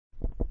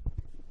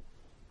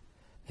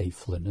a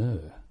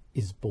flaneur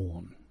is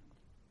born.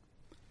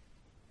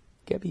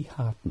 Gabi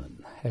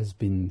Hartmann has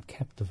been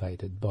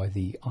captivated by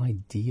the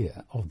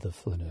idea of the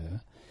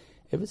flaneur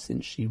ever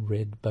since she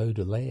read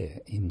Baudelaire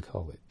in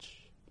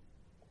college.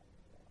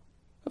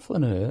 A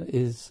flaneur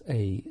is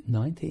a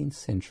 19th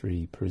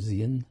century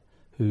Parisian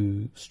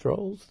who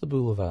strolls the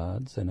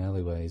boulevards and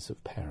alleyways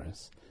of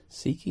Paris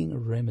seeking a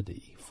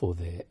remedy for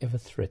their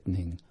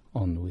ever-threatening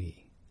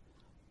ennui.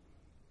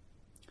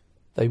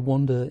 They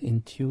wander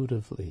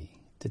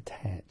intuitively,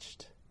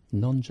 detached,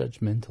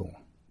 non-judgmental,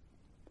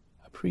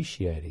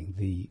 appreciating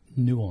the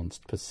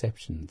nuanced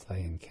perceptions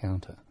they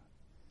encounter.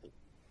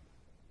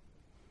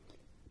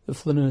 The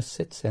flaneur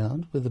sets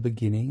out with a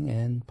beginning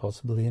and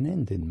possibly an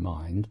end in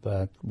mind,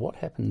 but what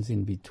happens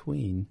in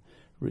between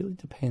really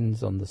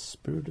depends on the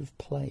spirit of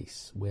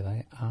place where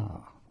they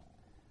are.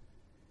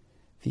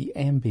 The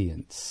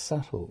ambient,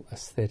 subtle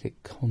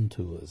aesthetic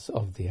contours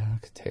of the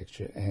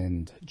architecture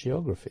and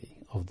geography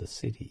of the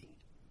city.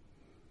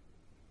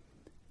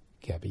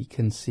 Gabi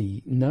can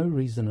see no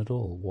reason at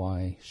all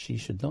why she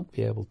should not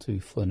be able to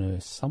flaneur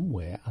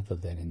somewhere other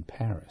than in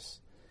Paris.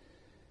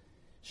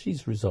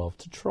 She's resolved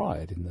to try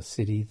it in the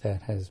city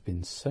that has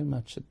been so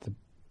much at the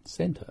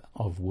centre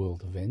of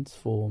world events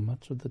for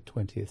much of the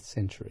 20th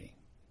century.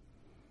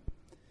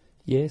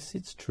 Yes,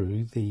 it's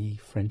true, the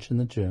French and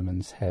the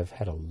Germans have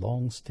had a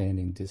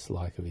long-standing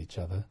dislike of each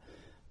other,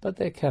 but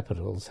their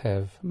capitals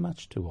have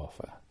much to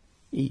offer,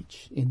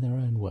 each in their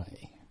own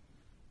way.